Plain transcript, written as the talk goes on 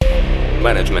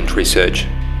Management Research.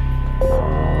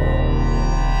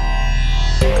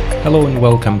 Hello and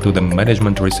welcome to the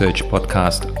Management Research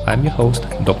podcast. I'm your host,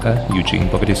 Dr. Eugene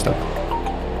Povedistov.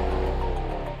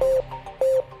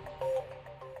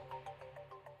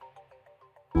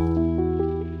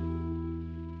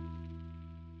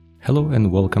 Hello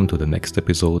and welcome to the next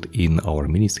episode in our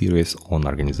mini-series on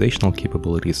organizational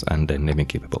capabilities and dynamic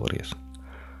capabilities.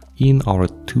 In our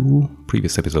two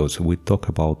previous episodes, we talked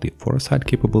about the foresight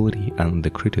capability and the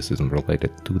criticism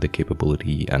related to the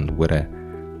capability and whether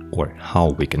or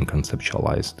how we can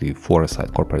conceptualize the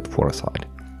foresight, corporate foresight.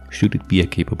 Should it be a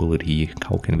capability?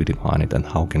 How can we define it and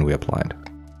how can we apply it?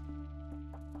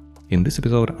 In this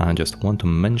episode, I just want to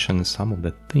mention some of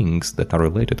the things that are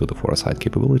related to the foresight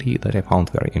capability that I found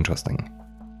very interesting.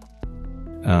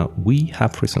 We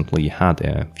have recently had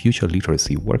a future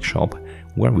literacy workshop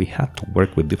where we had to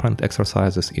work with different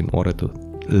exercises in order to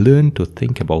learn to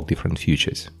think about different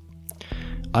futures.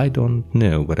 I don't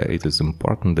know whether it is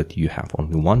important that you have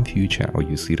only one future or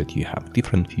you see that you have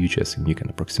different futures and you can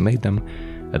approximate them.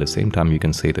 At the same time, you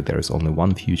can say that there is only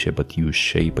one future, but you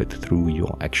shape it through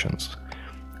your actions.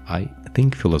 I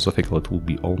think philosophically it will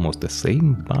be almost the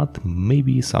same, but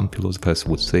maybe some philosophers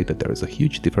would say that there is a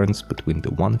huge difference between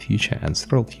the one future and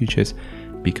several futures,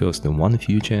 because the one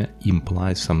future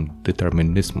implies some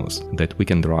determinismus that we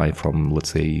can derive from, let's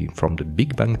say, from the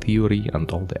Big Bang Theory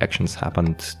and all the actions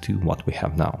happened to what we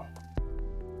have now.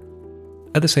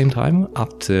 At the same time,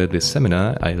 after this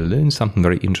seminar, I learned something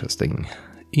very interesting.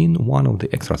 In one of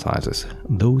the exercises,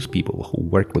 those people who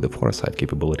work with the foresight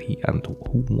capability and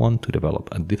who want to develop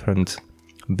a different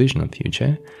vision of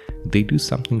future, they do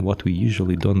something what we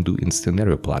usually don't do in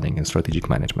scenario planning and strategic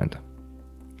management.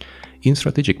 In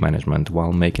strategic management,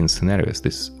 while making scenarios,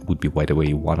 this would be, by the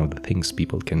way, one of the things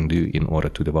people can do in order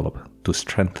to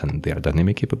strengthen their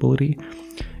dynamic capability,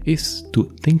 is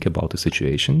to think about the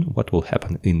situation, what will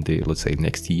happen in the, let's say,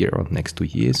 next year or next 2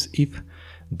 years if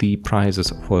the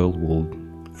prices of oil will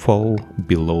fall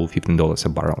below $15 a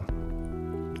barrel.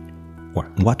 Or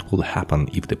what will happen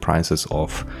if the prices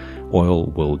of oil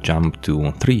will jump to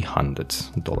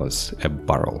 $300 a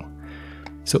barrel?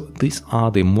 So these are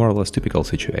the more or less typical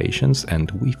situations, and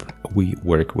if we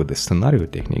work with the scenario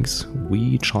techniques,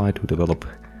 we try to develop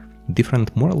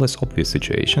different more or less obvious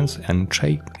situations and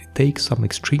take some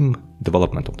extreme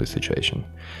development of the situation.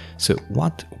 So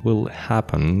what will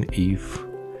happen if,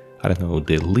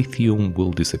 the lithium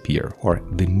will disappear, or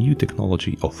the new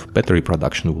technology of battery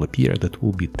production will appear that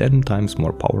will be 10 times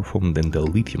more powerful than the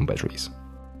lithium batteries?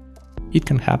 It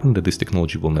can happen that this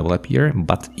technology will never appear,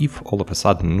 but if all of a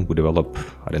sudden we develop,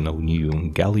 new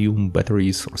gallium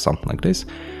batteries or something like this,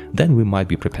 then we might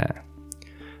be prepared.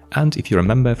 And if you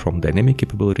remember from dynamic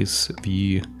capabilities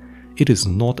view, it is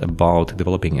not about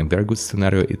developing a very good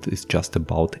scenario, it is just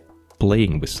about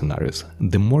playing with scenarios.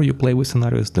 The more you play with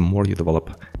scenarios, the more you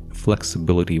develop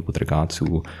flexibility with regard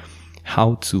to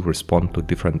how to respond to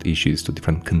different issues, to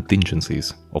different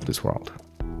contingencies of this world.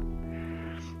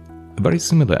 A very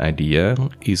similar idea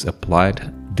is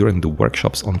applied during the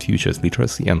workshops on futures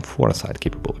literacy and foresight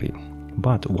capability.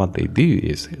 But what they do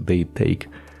is they take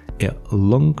a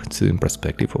long-term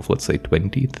perspective of, let's say,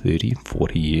 20, 30,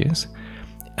 40 years,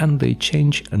 and they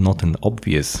change not an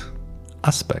obvious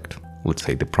aspect, let's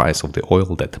say the price of the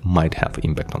oil that might have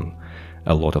impact on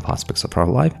a lot of aspects of our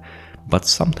life, but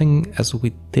something as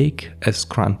we take as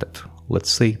granted,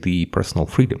 let's say the personal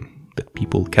freedom that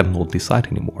people cannot decide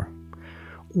anymore.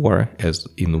 Or as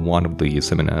in one of the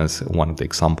seminars, one of the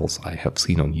examples I have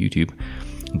seen on YouTube,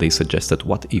 they suggested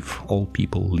what if all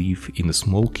people live in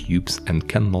small cubes and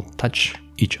cannot touch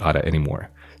each other anymore.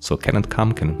 So cannot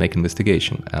make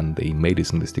investigation, and they made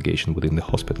this investigation within the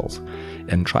hospitals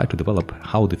and try to develop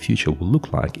how the future will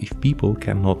look like if people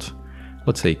cannot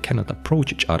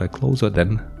approach each other closer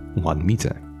than 1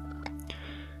 meter.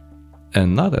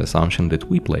 Another assumption that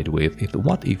we played with is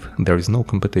what if there is no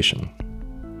competition?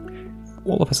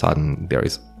 All of a sudden there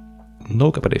is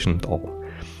no competition at all.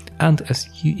 And as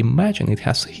you imagine, it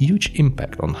has huge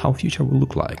impact on how future will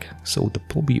look like. So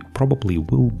there probably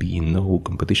will be no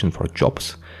competition for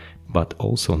jobs, but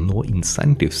also no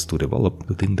incentives to develop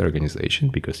within the organization,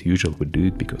 because usually we do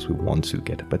it because we want to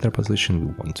get a better position,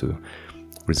 we want to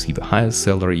receive a higher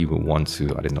salary, we want to,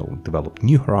 develop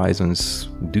new horizons,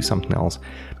 do something else.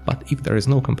 But if there is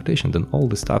no competition, then all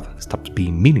this stuff stops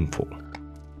being meaningful.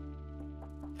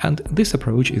 And this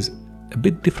approach is a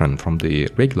bit different from the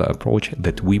regular approach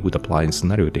that we would apply in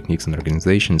scenario techniques in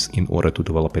organizations in order to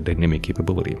develop a dynamic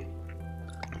capability.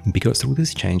 Because through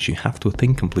this change, you have to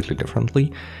think completely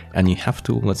differently, and you have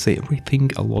to,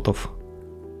 rethink a lot of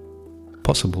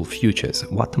possible futures,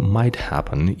 what might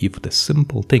happen if the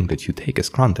simple thing that you take as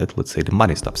granted, let's say the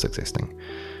money stops existing,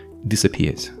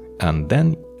 disappears. And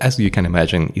then, as you can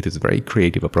imagine, it is a very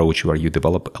creative approach where you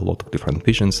develop a lot of different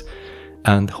visions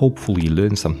and hopefully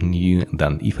learn something new.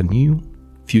 Then if a new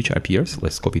future appears,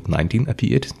 like COVID-19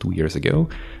 appeared 2 years ago,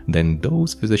 then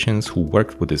those physicians who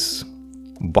worked with these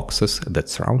boxes that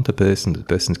surround the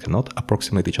person cannot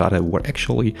approximate each other, were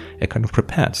actually a kind of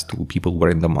prepared to people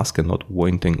wearing the mask and not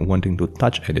wanting to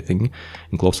touch anything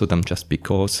close to them just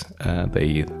because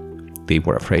they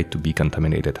were afraid to be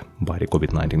contaminated by the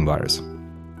COVID-19 virus.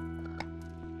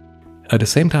 At the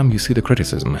same time, you see the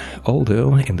criticism.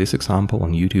 Although in this example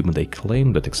on YouTube they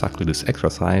claim that exactly this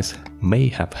exercise may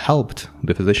have helped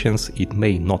the physicians, it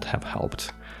may not have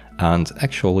helped. And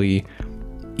actually,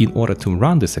 in order to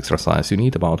run this exercise, you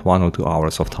need about 1 or 2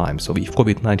 hours of time. So if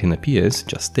COVID-19 appears,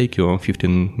 just take your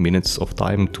 15 minutes of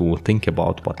time to think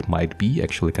about what might be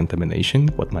actually contamination,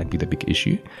 what might be the big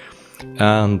issue,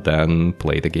 and then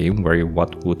play the game where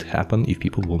what would happen if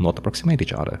people will not approximate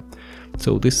each other.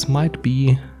 So this might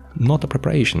be not a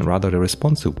preparation, rather a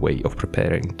responsive way of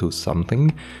preparing to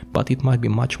something, but it might be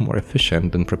much more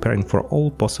efficient than preparing for all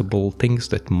possible things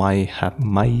that might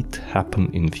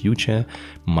happen in future,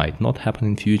 might not happen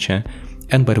in future.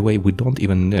 And by the way, we don't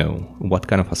even know what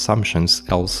kind of assumptions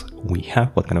else we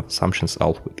have, what kind of assumptions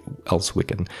else we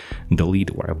can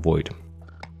delete or avoid.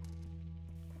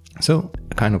 So,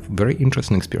 a kind of very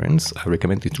interesting experience. I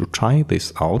recommend you to try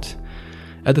this out.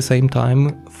 At the same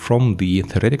time, from the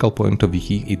theoretical point of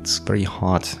view, it's very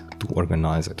hard to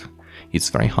organize it.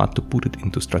 It's very hard to put it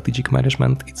into strategic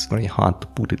management. It's very hard to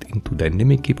put it into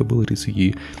dynamic capabilities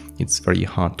view. It's very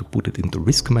hard to put it into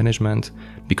risk management,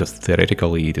 because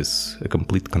theoretically it is a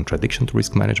complete contradiction to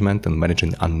risk management and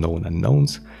managing unknown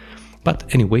unknowns. But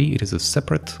anyway, it is a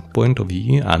separate point of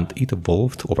view and it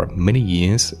evolved over many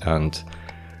years, and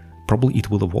probably it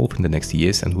will evolve in the next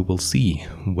years, and we will see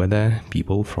whether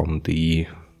people from the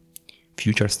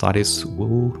future studies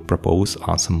will propose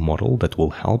us a model that will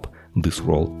help this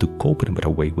world to cope in a better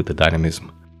way with the dynamism.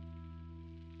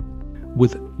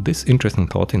 With this interesting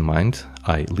thought in mind,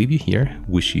 I leave you here,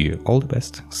 wish you all the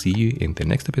best, see you in the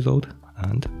next episode,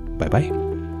 and bye bye.